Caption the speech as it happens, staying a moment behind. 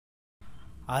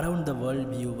Around the world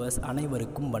viewers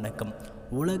அனைவருக்கும் வணக்கம்.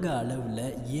 உலக அளவில்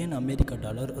ஏன் அமெரிக்க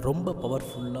டாலர் ரொம்ப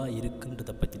பவர்ஃபுல்லாக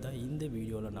இருக்குன்றதை பற்றி தான் இந்த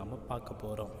வீடியோவில் நாம் பார்க்க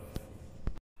போகிறோம்.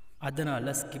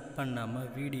 அதனால் ஸ்கிப் பண்ணாமல்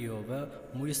வீடியோவை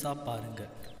முழுசாக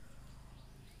பாருங்கள்.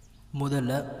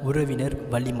 முதல்ல உறவினர்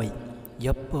வலிமை.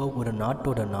 எப்போ ஒரு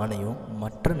நாட்டோட நாணயம்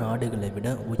மற்ற நாடுகளை விட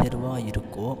உயர்வாக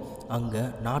இருக்கோ அங்கே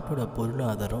நாட்டோட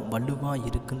பொருளாதாரம் வலுவாக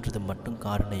இருக்குன்றது மட்டும்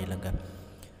காரணம் இல்லைங்க.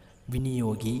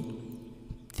 விநியோகி,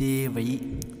 தேவை,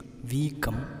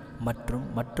 வீக்கம் மற்றும்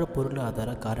மற்ற பொருளாதார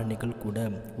காரணிகள் கூட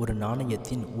ஒரு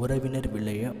நாணயத்தின் உறவினர்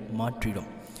விலையை மாற்றிடும்.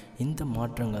 இந்த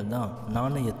மாற்றங்கள் தான்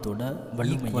நாணயத்தோட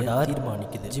வலிமையை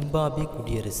தீர்மானிக்குது. ஜிம்பாப்வே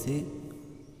குடியரசு,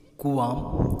 குவாம்,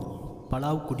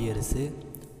 பலாவ் குடியரசு,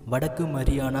 வடக்கு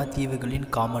மரியானா தீவுகளின்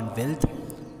காமன்வெல்த்,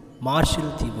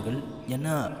 மார்ஷல் தீவுகள் என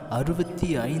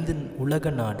 65 உலக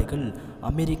நாடுகள்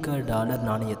அமெரிக்க டாலர்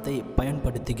நாணயத்தை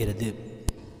பயன்படுத்துகிறது.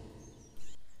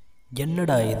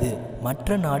 என்னடா இது, மற்ற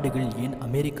நாடுகள் ஏன்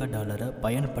அமெரிக்க டாலரை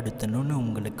பயன்படுத்தணும்னு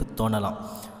உங்களுக்கு தோணலாம்.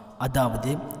 அதாவது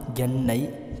எண்ணெய்,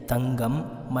 தங்கம்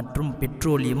மற்றும்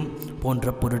பெட்ரோலியம் போன்ற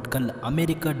பொருட்கள்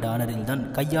அமெரிக்க டாலரில் தான்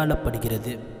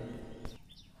கையாளப்படுகிறது.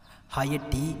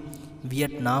 ஹயட்டி,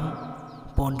 வியட்நாம்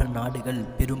போன்ற நாடுகள்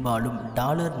பெரும்பாலும்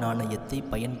டாலர் நாணயத்தை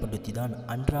பயன்படுத்தி தான்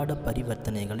அன்றாட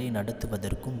பரிவர்த்தனைகளை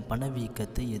நடத்துவதற்கும்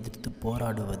பணவீக்கத்தை எதிர்த்து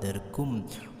போராடுவதற்கும்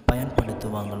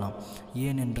பயன்படுத்துவாங்களாம்.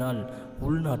 ஏனென்றால்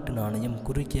உள்நாட்டு நாணயம்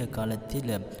குறுகிய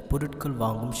காலத்தில் பொருட்கள்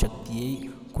வாங்கும் சக்தியை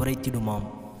குறைத்திடுமாம்.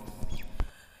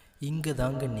 இங்கே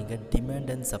தாங்க நீங்கள்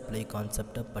டிமாண்ட் அண்ட் சப்ளை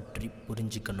கான்செப்டை பற்றி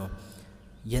புரிஞ்சுக்கணும்.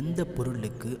 எந்த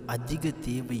பொருளுக்கு அதிக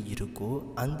தேவை இருக்கோ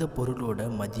அந்த பொருளோட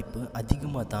மதிப்பு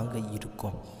அதிகமாக தாங்க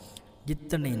இருக்கும்.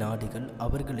 இத்தனை நாடுகள்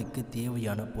அவர்களுக்கு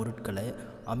தேவையான பொருட்களை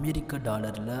அமெரிக்க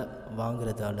டாலரில்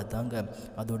வாங்குறதால தாங்க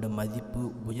அதோட மதிப்பு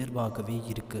உயர்வாகவே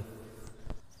இருக்குது.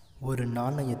 ஒரு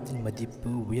நாணயத்தின் மதிப்பு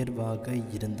உயர்வாக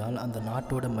இருந்தால் அந்த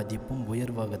நாட்டோட மதிப்பும்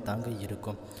உயர்வாகத்தாங்க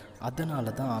இருக்கும். அதனால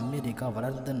தான் அமெரிக்கா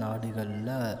வளர்ந்த நாடுகளில்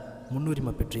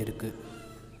முன்னுரிமை பெற்றிருக்கு.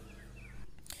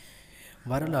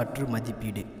 வரலாற்று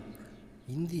மதிப்பீடு.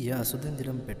 இந்தியா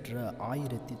சுதந்திரம் பெற்ற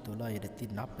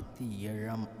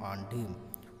 1947ஆம் ஆண்டு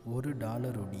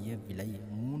 $1 விலை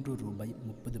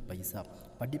 $3.30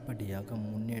 படிப்படியாக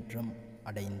முன்னேற்றம்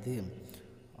அடைந்து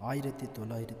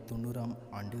 1990ஆம்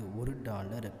ஆண்டு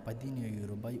 $1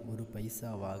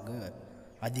 $17.01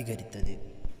 அதிகரித்தது.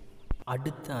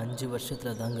 அடுத்த 5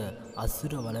 வருஷத்தில் தாங்க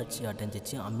அசுர வளர்ச்சி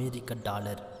அடைஞ்சிச்சு அமெரிக்க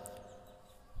டாலர்.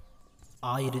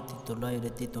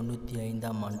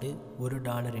 1995ஆம் ஆண்டு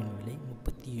 $1 விலை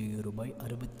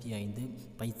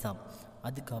 $37.65.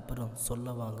 அதுக்கப்புறம்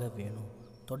சொல்லவாங்க வேணும்,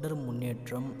 தொடர்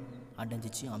முன்னேற்றம்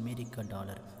அடைஞ்சிச்சு அமெரிக்க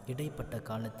டாலர். இடைப்பட்ட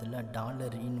காலத்தில்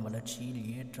டாலரின் வளர்ச்சியில்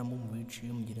ஏற்றமும்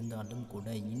வீழ்ச்சியும் இருந்தாலும் கூட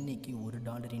இன்னைக்கு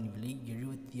 $1 விலை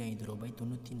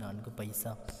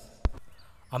 $75.94.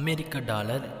 அமெரிக்க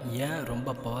டாலர் ஏன் ரொம்ப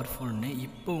பவர்ஃபுல்னு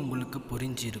இப்போ உங்களுக்கு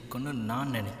புரிஞ்சிருக்குன்னு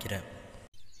நான் நினைக்கிறேன்.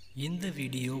 இந்த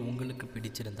வீடியோ உங்களுக்கு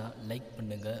பிடிச்சிருந்தா லைக்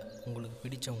பண்ணுங்கள், உங்களுக்கு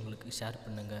பிடிச்சவங்களுக்கு ஷேர்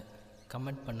பண்ணுங்கள்,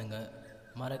 கமெண்ட் பண்ணுங்கள்,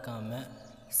 மறக்காமல்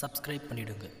சப்ஸ்கிரைப்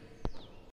பண்ணிவிடுங்க.